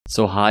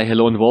So hi,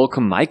 hello and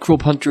welcome,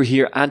 Microbehunter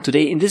here, and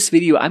today in this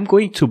video I'm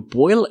going to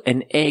boil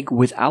an egg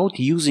without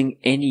using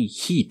any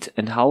heat,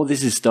 and how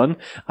this is done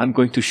I'm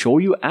going to show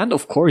you. And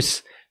of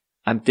course,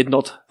 I did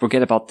not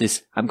forget about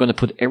this, I'm going to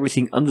put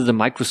everything under the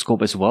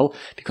microscope as well,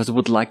 because I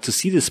would like to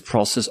see this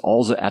process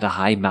also at a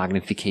high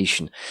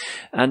magnification.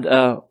 And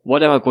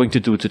what am I going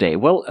to do today?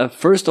 Well,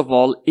 first of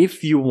all,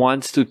 if you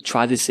want to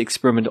try this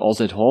experiment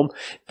also at home,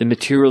 the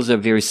materials are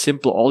very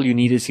simple. All you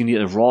need is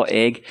a raw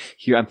egg.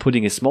 Here I'm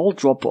putting a small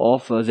drop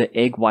of the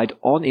egg white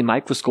on a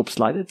microscope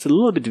slide. It's a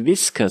little bit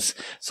viscous,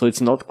 so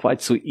it's not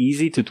quite so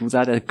easy to do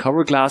that. A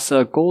cover glass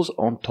goes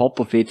on top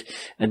of it.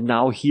 And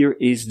now here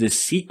is the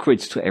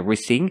secret to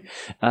everything.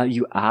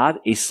 You add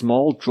a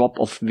small drop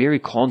of very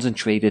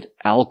concentrated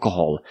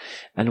alcohol.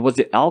 And what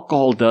the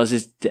alcohol does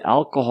is the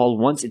alcohol,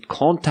 once it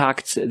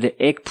contacts the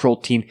egg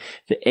protein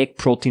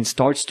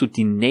starts to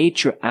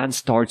denature and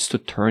starts to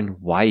turn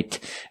white.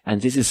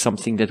 And this is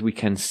something that we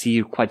can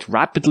see quite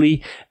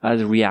rapidly.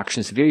 The reaction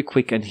is very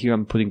quick. And here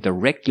I'm putting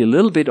directly a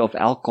little bit of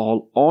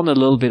alcohol on a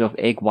little bit of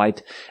egg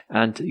white,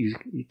 and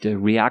the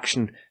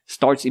reaction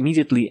starts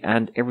immediately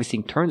and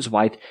everything turns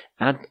white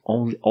and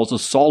also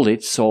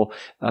solid. So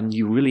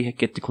you really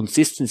get the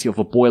consistency of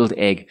a boiled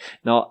egg.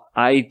 Now,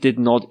 I did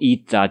not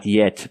eat that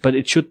yet, but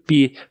it should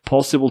be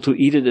possible to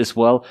eat it as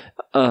well,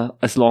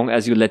 as long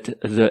as you let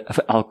the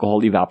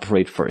alcohol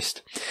evaporate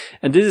first.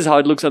 And this is how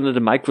it looks under the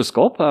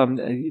microscope.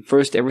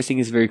 First, everything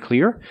is very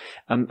clear.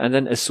 And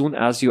then as soon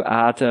as you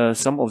add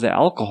some of the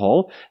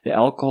alcohol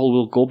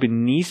will go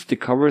beneath the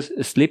cover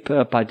slip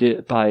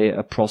by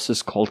a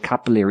process called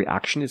capillary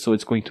action. So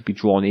it's going to be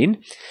drawn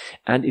in,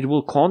 and it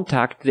will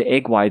contact the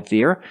egg white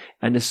there.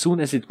 And as soon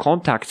as it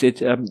contacts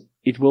it,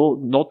 it will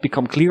not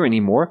become clear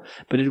anymore,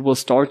 but it will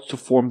start to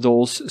form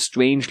those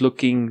strange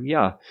looking,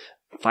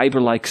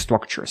 fiber-like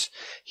structures.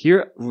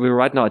 Here we're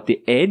right now at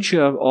the edge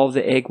of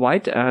the egg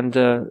white, and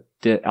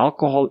the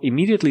alcohol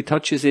immediately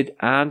touches it,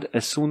 and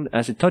as soon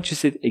as it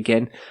touches it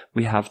again,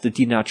 we have the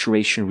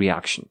denaturation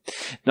reaction.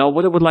 Now,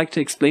 what I would like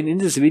to explain in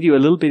this video a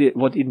little bit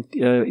what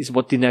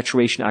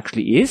denaturation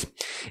actually is.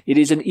 It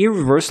is an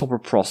irreversible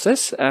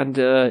process, and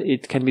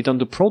it can be done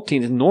to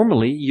proteins.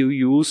 Normally, you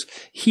use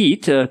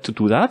heat to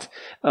do that,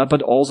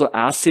 but also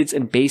acids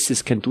and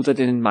bases can do that.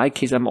 And in my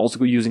case, I'm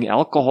also using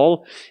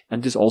alcohol,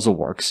 and this also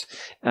works.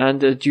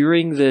 And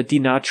during the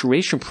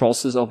denaturation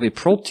process of a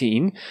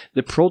protein,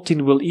 the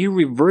protein will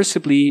irreversibly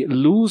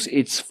lose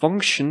its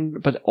function,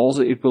 but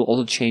also it will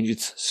also change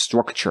its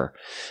structure.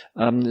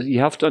 You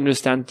have to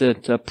understand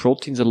that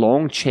proteins are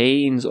long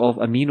chains of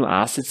amino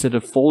acids that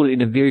are folded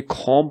in a very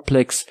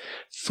complex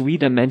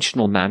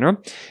three-dimensional manner.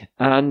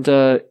 And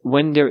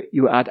when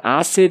you add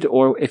acid,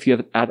 or if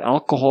you add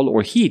alcohol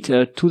or heat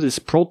to this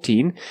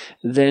protein,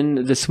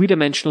 then the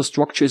three-dimensional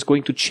structure is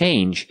going to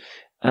change.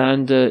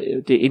 And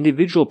the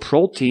individual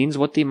proteins,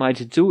 what they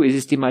might do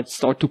is they might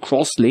start to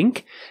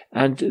cross-link,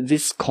 and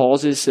this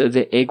causes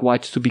the egg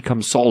white to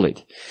become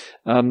solid.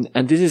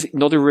 And this is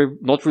not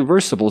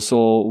reversible.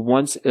 So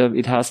once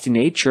it has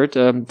denatured,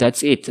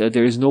 that's it.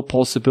 There is no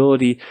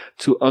possibility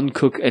to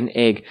uncook an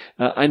egg.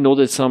 I know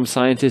that some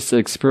scientists are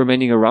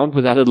experimenting around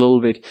with that a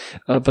little bit,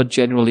 but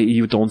generally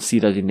you don't see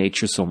that in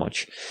nature so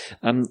much.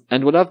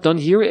 And what I've done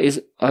here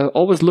is I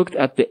always looked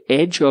at the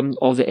edge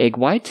of the egg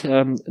white.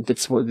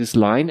 That's what this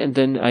line, and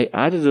then I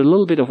added a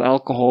little bit of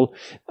alcohol,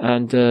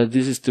 and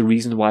this is the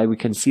reason why we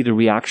can see the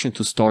reaction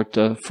to start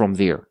from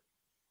there.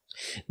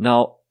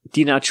 Now,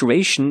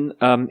 denaturation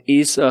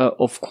is,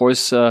 of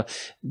course,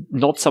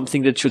 not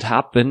something that should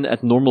happen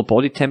at normal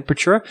body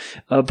temperature.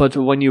 But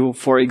when you,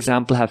 for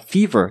example, have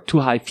fever, too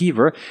high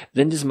fever,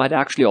 then this might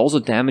actually also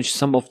damage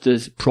some of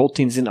the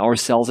proteins in our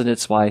cells. And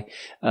that's why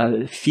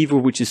fever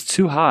which is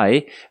too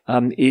high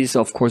is,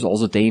 of course,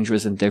 also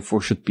dangerous and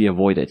therefore should be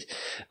avoided.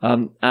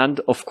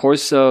 And, of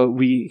course,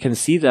 we can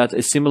see that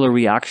a similar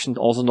reaction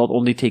also not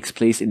only takes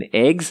place in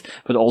eggs,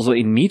 but also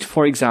in meat,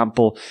 for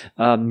example.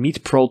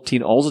 Meat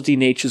protein also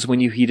denatures when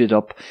you heat it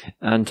up,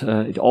 and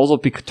it also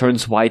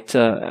turns white,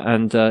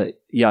 and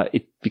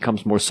it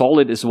becomes more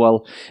solid as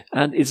well,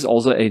 and it's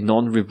also a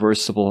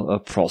non-reversible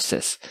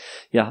process.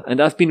 And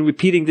I've been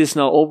repeating this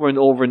now over and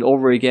over and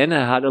over again.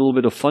 I had a little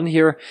bit of fun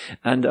here,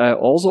 and I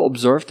also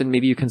observed, and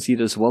maybe you can see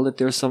it as well, that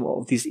there's some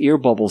of these air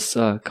bubbles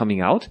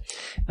coming out,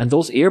 and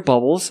those air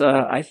bubbles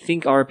I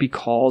think are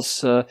because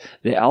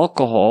the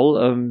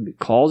alcohol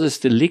causes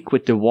the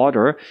liquid, the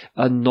water,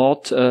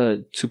 not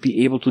to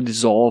be able to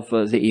dissolve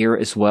the air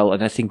as well,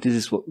 and I think this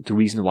is the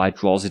reason why it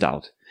draws it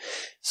out.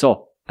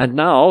 So, and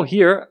now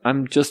here,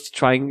 I'm just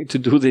trying to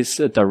do this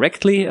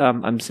directly.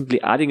 I'm simply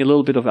adding a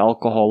little bit of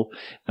alcohol,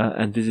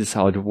 and this is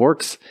how it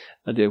works.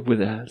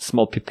 With a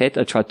small pipette,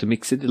 I tried to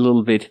mix it a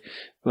little bit,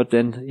 but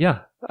then,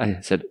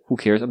 I said, who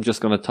cares? I'm just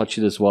going to touch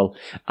it as well.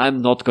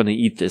 I'm not going to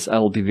eat this.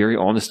 I'll be very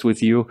honest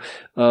with you.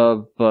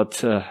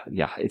 But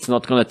it's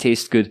not going to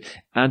taste good.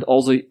 And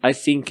also, I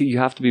think you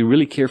have to be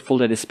really careful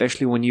that,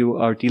 especially when you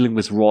are dealing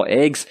with raw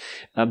eggs,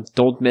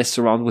 don't mess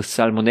around with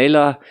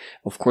salmonella.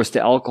 Of course,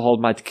 the alcohol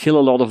might kill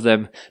a lot of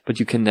them, but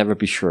you can never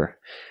be sure.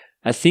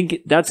 I think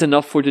that's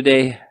enough for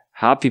today.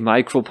 Happy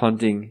microbe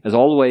hunting as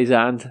always,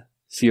 and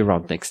see you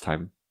around next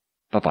time.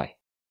 Bye bye.